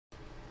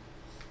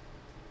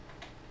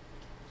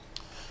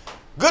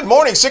Good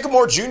morning,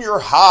 Sycamore Junior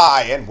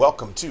High, and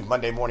welcome to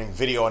Monday Morning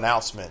Video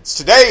Announcements.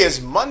 Today is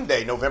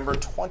Monday, November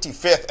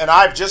 25th, and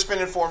I've just been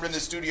informed in the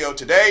studio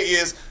today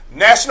is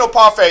National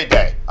Parfait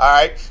Day, all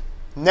right?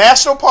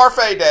 National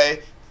Parfait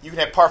Day. You can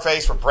have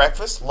parfaits for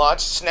breakfast, lunch,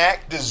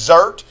 snack,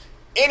 dessert,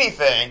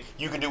 anything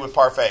you can do with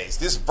parfaits.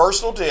 This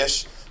versatile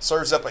dish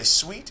serves up a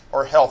sweet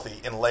or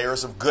healthy in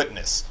layers of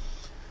goodness.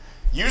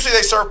 Usually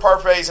they serve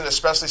parfaits in a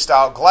specially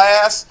styled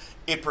glass.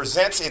 It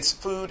presents its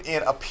food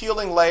in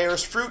appealing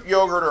layers. Fruit,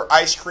 yogurt, or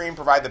ice cream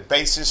provide the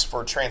basis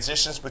for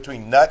transitions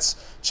between nuts,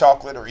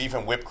 chocolate, or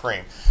even whipped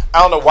cream. I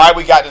don't know why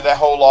we got to that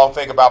whole long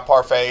thing about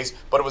parfaits,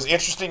 but it was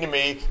interesting to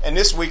me, and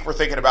this week we're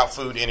thinking about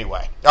food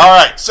anyway. All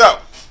right, so,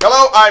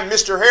 hello, I'm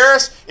Mr.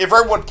 Harris. If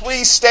everyone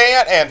please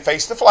stand and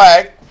face the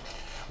flag.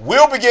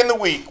 We'll begin the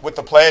week with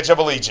the Pledge of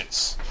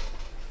Allegiance.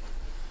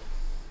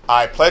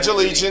 I pledge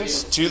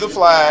allegiance to the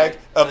flag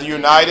of the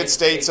United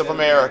States of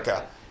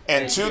America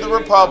and to the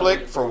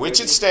republic for which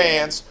it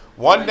stands,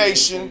 one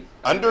nation,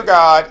 under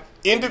God,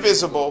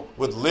 indivisible,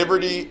 with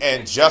liberty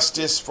and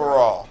justice for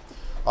all.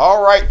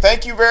 All right,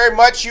 thank you very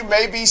much. You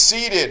may be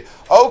seated.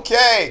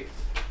 Okay,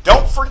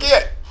 don't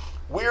forget,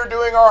 we are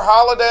doing our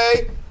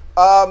holiday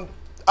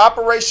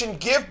Operation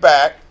Give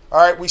Back. All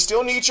right, we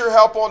still need your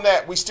help on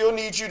that. We still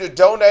need you to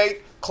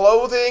donate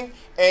clothing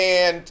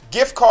and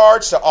gift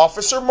cards to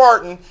Officer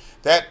Martin.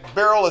 That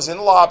barrel is in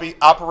the lobby,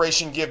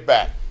 Operation Give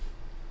Back.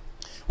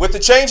 With the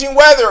changing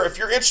weather, if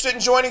you're interested in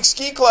joining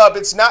Ski Club,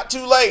 it's not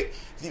too late.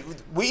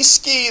 We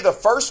ski the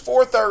first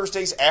 4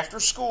 Thursdays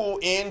after school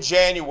in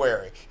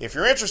January. If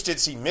you're interested,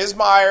 see Ms.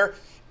 Meyer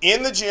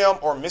in the gym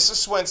or Mrs.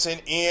 Swenson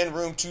in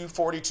room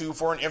 242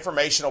 for an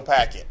informational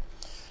packet.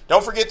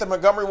 Don't forget the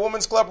Montgomery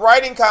Women's Club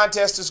writing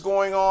contest is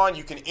going on.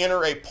 You can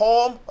enter a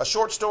poem, a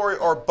short story,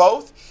 or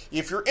both.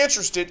 If you're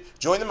interested,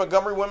 join the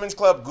Montgomery Women's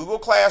Club Google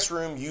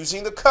Classroom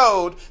using the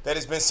code that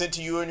has been sent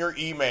to you in your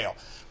email.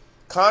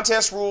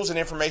 Contest rules and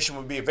information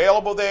will be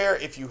available there.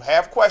 If you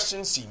have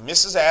questions, see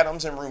Mrs.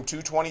 Adams in room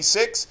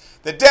 226.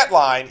 The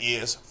deadline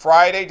is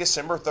Friday,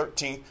 December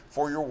 13th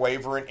for your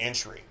waiver and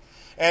entry.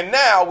 And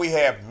now we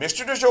have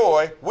Mr.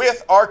 DeJoy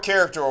with our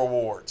character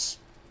awards.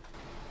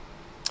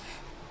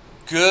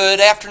 Good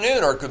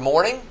afternoon or good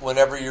morning,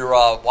 whenever you're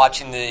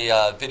watching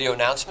the video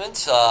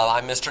announcements.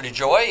 I'm Mr.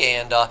 DeJoy,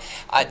 and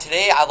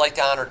today I'd like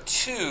to honor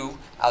 2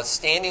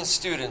 outstanding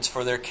students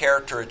for their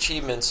character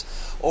achievements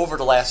over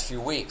the last few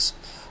weeks.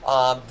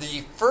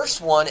 The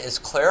first one is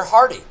Claire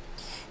Hardy,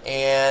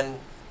 and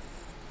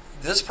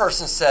this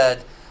person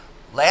said,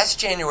 last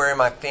January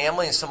my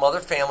family and some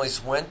other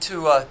families went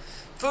to a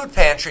food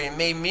pantry and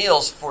made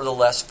meals for the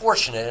less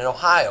fortunate in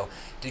Ohio.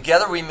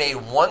 Together we made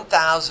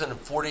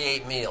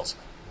 1,048 meals.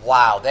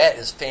 Wow, that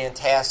is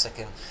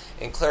fantastic,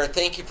 and Claire,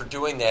 thank you for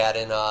doing that,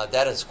 and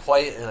that is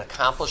quite an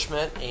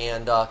accomplishment,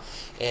 and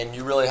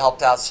you really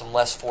helped out some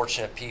less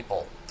fortunate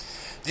people.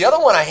 The other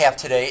one I have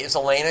today is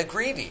Elena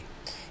Greavy,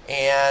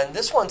 and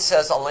this one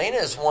says, Elena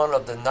is one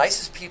of the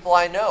nicest people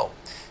I know.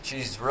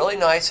 She's really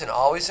nice and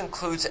always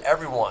includes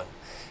everyone.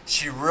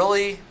 She is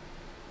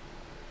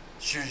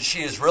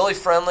really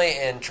friendly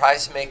and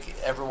tries to make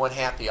everyone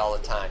happy all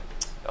the time.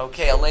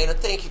 Okay, Elena,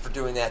 thank you for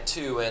doing that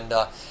too. And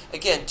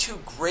again, 2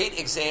 great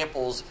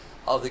examples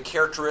of the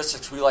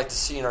characteristics we like to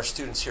see in our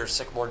students here at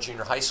Sycamore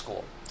Junior High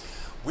School.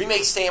 We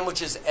make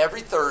sandwiches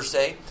every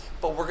Thursday,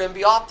 but we're going to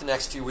be off the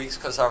next few weeks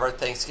because of our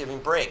Thanksgiving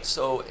break.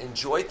 So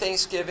enjoy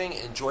Thanksgiving,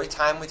 enjoy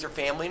time with your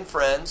family and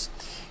friends,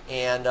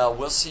 and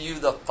we'll see you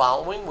the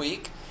following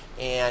week,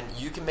 and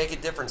you can make a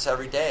difference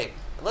every day.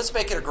 And let's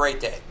make it a great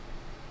day.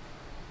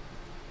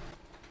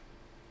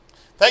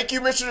 Thank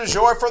you, Mr.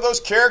 DeJoy, for those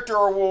character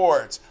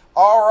awards.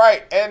 All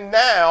right, and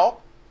now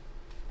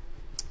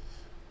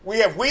we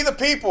have We the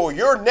People.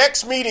 Your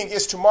next meeting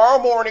is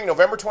tomorrow morning,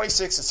 November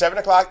 26th at 7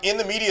 o'clock in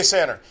the Media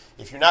Center.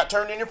 If you're not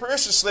turned in your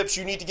permission slips,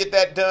 you need to get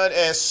that done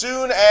as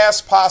soon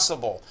as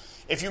possible.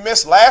 If you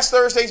missed last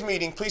Thursday's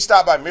meeting, please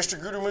stop by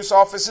Mr. Gudermoose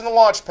office in the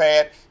launch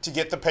pad to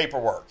get the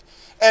paperwork.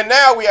 And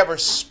now we have a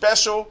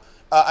special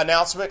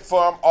announcement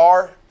from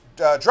our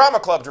drama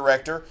club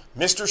director,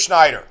 Mr.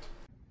 Schneider.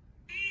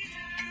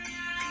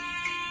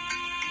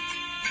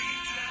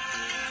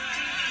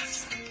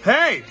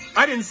 Hey,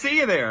 I didn't see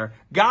you there.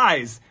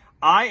 Guys,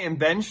 I am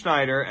Ben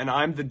Schneider, and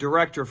I'm the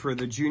director for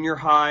the junior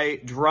high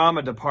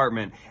drama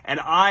department. And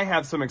I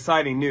have some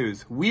exciting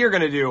news. We are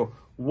going to do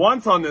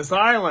Once on This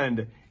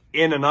Island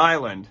in an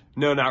island.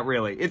 No, not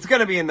really. It's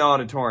going to be in the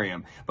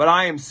auditorium. But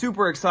I am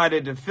super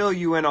excited to fill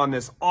you in on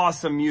this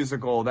awesome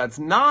musical that's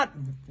not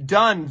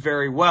done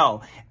very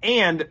well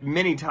and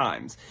many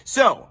times.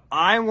 So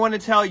I want to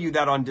tell you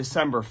that on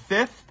December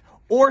 5th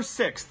or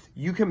 6th,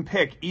 You can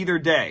pick either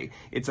day.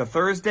 It's a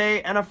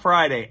Thursday and a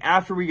Friday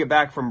after we get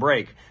back from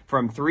break.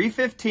 From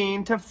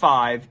 3:15 to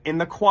 5 in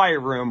the quiet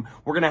room,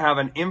 we're going to have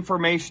an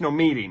informational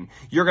meeting.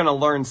 You're going to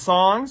learn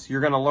songs,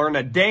 you're going to learn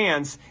a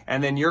dance,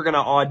 and then you're going to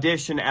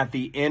audition at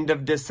the end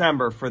of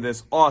December for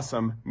this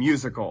awesome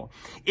musical.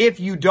 If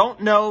you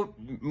don't know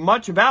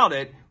much about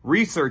it,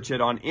 research it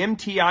on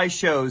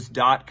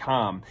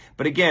mtishows.com.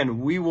 But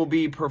again, we will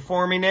be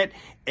performing it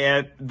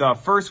at the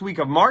first week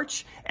of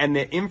March, and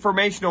the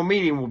informational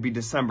meeting will be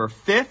December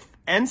 5th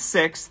and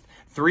 6th,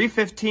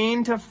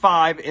 3:15 to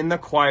 5 in the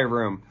choir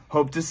room.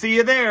 Hope to see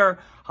you there.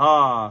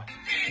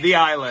 The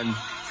island.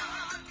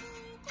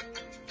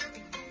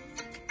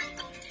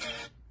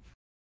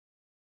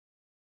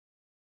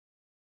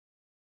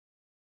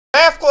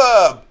 Math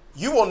Club,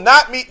 you will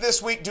not meet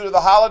this week due to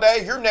the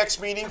holiday. Your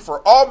next meeting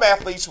for all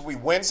mathletes will be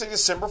Wednesday,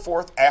 December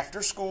 4th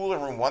after school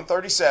in room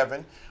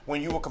 137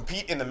 when you will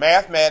compete in the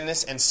Math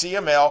Madness and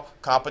CML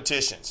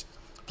competitions.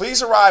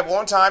 Please arrive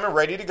on time and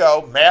ready to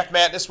go. Math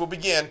Madness will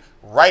begin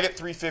right at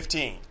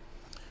 3:15.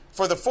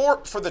 For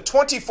the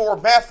 24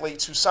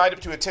 mathletes who signed up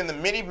to attend the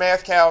mini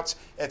math counts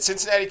at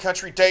Cincinnati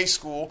Country Day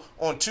School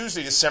on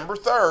Tuesday, December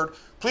 3rd,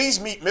 please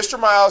meet Mr.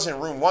 Miles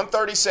in room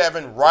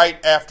 137 right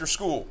after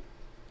school.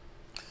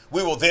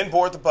 We will then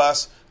board the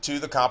bus to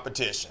the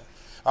competition.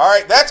 All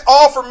right, that's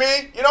all for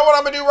me. You know what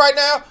I'm going to do right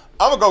now?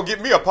 I'm going to go get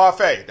me a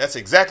parfait. That's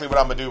exactly what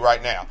I'm going to do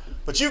right now.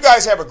 But you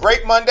guys have a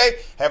great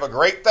Monday, have a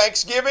great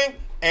Thanksgiving,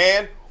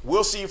 and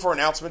we'll see you for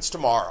announcements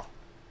tomorrow.